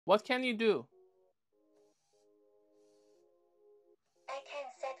What can you do? I can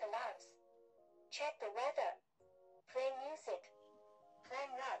set alarms, check the weather, play music, plan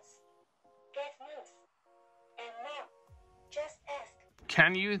routes, get news, and now, just ask.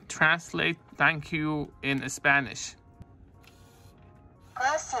 Can you translate thank you in Spanish?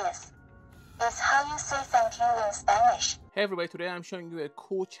 Gracias is how you say thank you in Spanish. Hey everybody, today I'm showing you a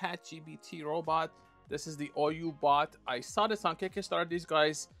cool ChatGPT robot. This is the OUROBot. I saw this on Kickstarter. These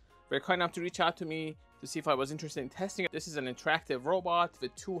guys were kind enough to reach out to me to see if I was interested in testing it. This is an interactive robot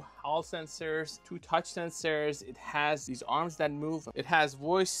with 2 Hall sensors, 2 touch sensors. It has these arms that move. It has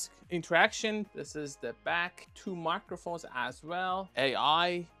voice interaction. This is the back, 2 microphones as well.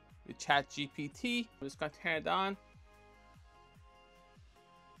 AI with ChatGPT. I'm just gonna turn it on.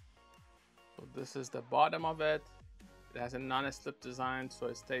 So this is the bottom of it. It has a non-slip design so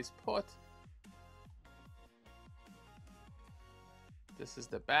it stays put. This is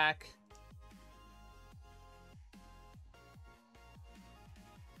the back.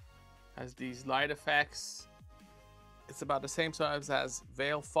 Has these light effects. It's about the same size as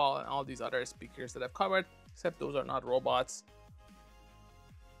Veil Fall and all these other speakers that I've covered, except those are not robots.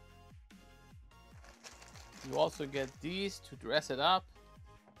 You also get these to dress it up.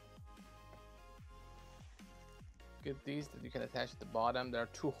 Get these that you can attach at the bottom. There are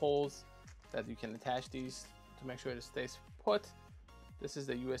 2 holes that you can attach these to make sure it stays put. This is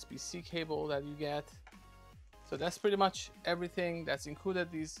the USB-C cable that you get. So that's pretty much everything that's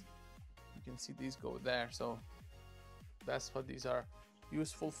included. These, you can see these go there. So that's what these are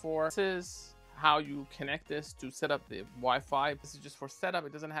useful for. This is how you connect this to set up the Wi-Fi. This is just for setup.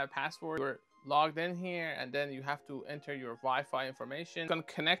 It doesn't have a password. You're logged in here and then you have to enter your Wi-Fi information. It's gonna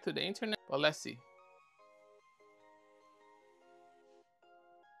connect to the internet, but let's see.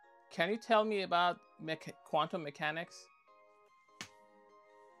 Can you tell me about quantum mechanics?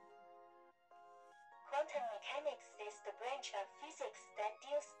 Quantum mechanics is the branch of physics that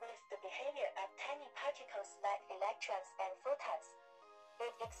deals with the behavior of tiny particles like electrons and photons.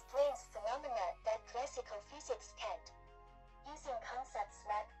 It explains phenomena that classical physics can't, using concepts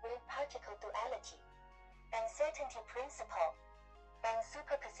like wave-particle duality, uncertainty principle, and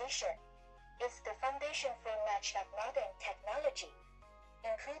superposition. It's the foundation for much of modern technology,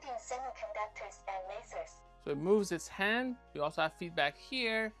 including semiconductors and lasers. So it moves its hand. We also have feedback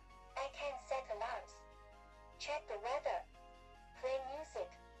here. I can set alarms, check the weather, play music,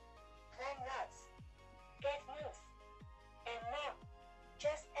 plan routes, get news, and now,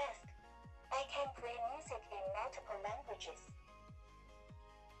 just ask. I can play music in multiple languages.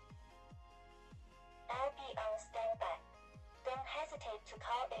 I'll be on standby. Don't hesitate to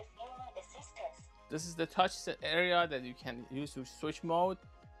call if you need assistance. This is the touch area that you can use to switch mode.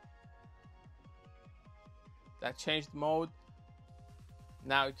 That changed mode.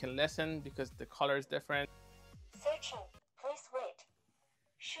 Now you can listen because the color is different. Searching, please wait.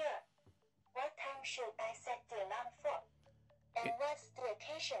 Sure. What time should I set the alarm for? And what's the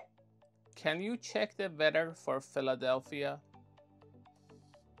occasion? Can you check the weather for Philadelphia?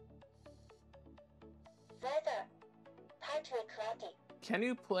 Weather, partly cloudy. Can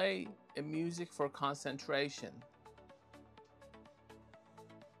you play a music for concentration?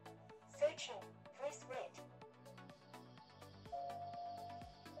 Searching, please wait.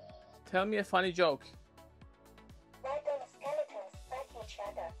 Tell me a funny joke. Why don't skeletons fight each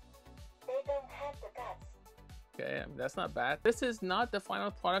other? They don't have the guts. Okay, that's not bad. This is not the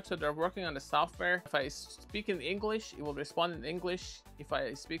final product, so they're working on the software. If I speak in English, it will respond in English. If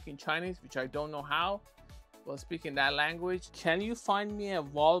I speak in Chinese, which I don't know how, it will speak in that language. Can you find me a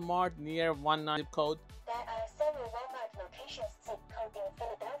Walmart near 19 zip code? There are several Walmart locations zip code in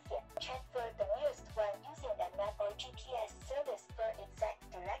Philadelphia. Check for the nearest one using a map or GPS service for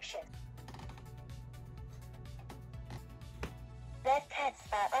exact direction. Red cats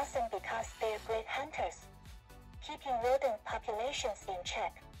are awesome because they're great hunters, keeping rodent populations in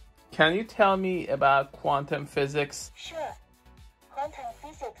check. Can you tell me about quantum physics? Sure. Quantum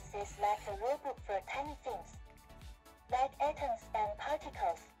physics is like a rulebook for tiny things, like atoms and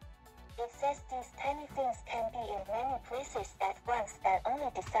particles. It says these tiny things can be in many places at once and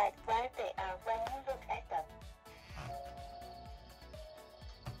only decide where they are when you look at them.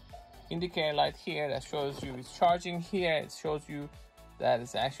 Indicator light here that shows you it's charging here. It shows you that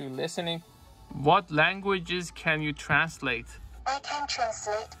it's actually listening. What languages can you translate? I can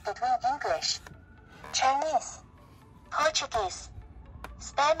translate between English, Chinese, Portuguese,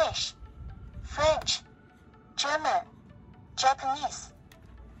 Spanish, French, German, Japanese,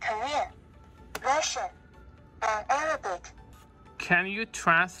 Korean, Russian, and Arabic. Can you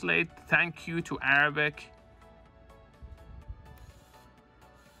translate thank you to Arabic?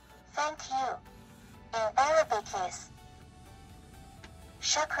 Thank you. In Arabic is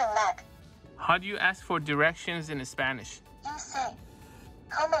Shukran lak. How do you ask for directions in Spanish? You say,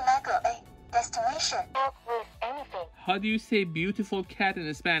 Como lago a destination. Help with anything. How do you say beautiful cat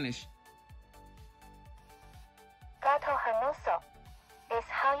in Spanish? Gato hermoso is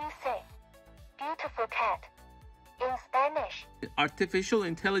how you say beautiful cat in Spanish. Artificial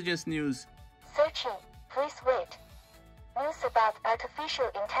intelligence news. Searching, please wait. News about artificial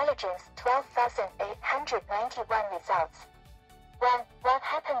intelligence 12,891 results. What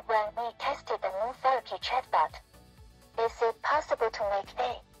happened when we tested the new therapy chatbot? Is it possible to make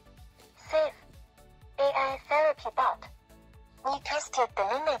a safe AI therapy bot? We tested the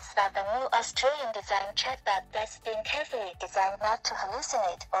limits of the new Australian design chatbot that's been carefully designed not to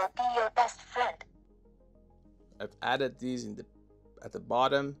hallucinate or be your best friend. I've added these at the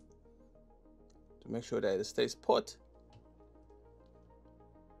bottom to make sure that it stays put.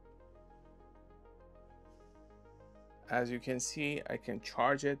 As you can see, I can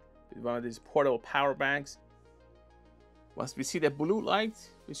charge it with one of these portable power banks. Once we see the blue light,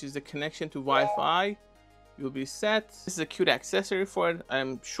 which is the connection to Wi-Fi, you'll be set. This is a cute accessory for it.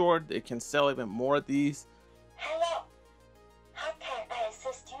 I'm sure they can sell even more of these. Hello. How can I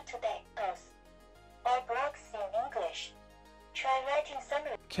assist you today, boss? Or blogs in English. Try writing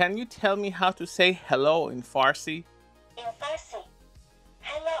summary. Can you tell me how to say hello in Farsi? In Farsi,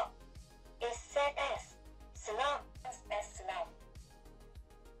 hello is said as salam. Salam.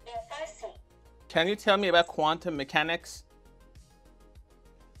 In Farsi. Can you tell me about quantum mechanics?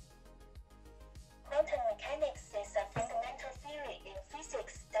 Quantum mechanics is a fundamental theory in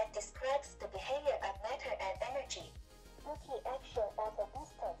physics that describes the behavior of matter and energy. Multi-action at a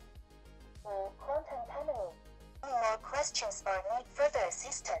distance. Quantum tunneling. Any more questions or need further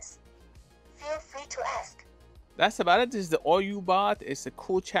assistance? Feel free to ask. That's about it. This is the OUROBot. It's a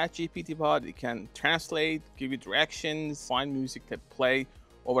cool ChatGPT bot. It can translate, give you directions, find music to play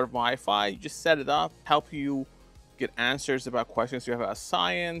over Wi-Fi. You just set it up, help you get answers about questions you have about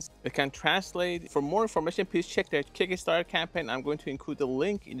science. It can translate. For more information, please check their Kickstarter campaign. I'm going to include the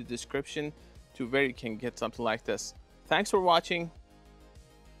link in the description to where you can get something like this. Thanks for watching.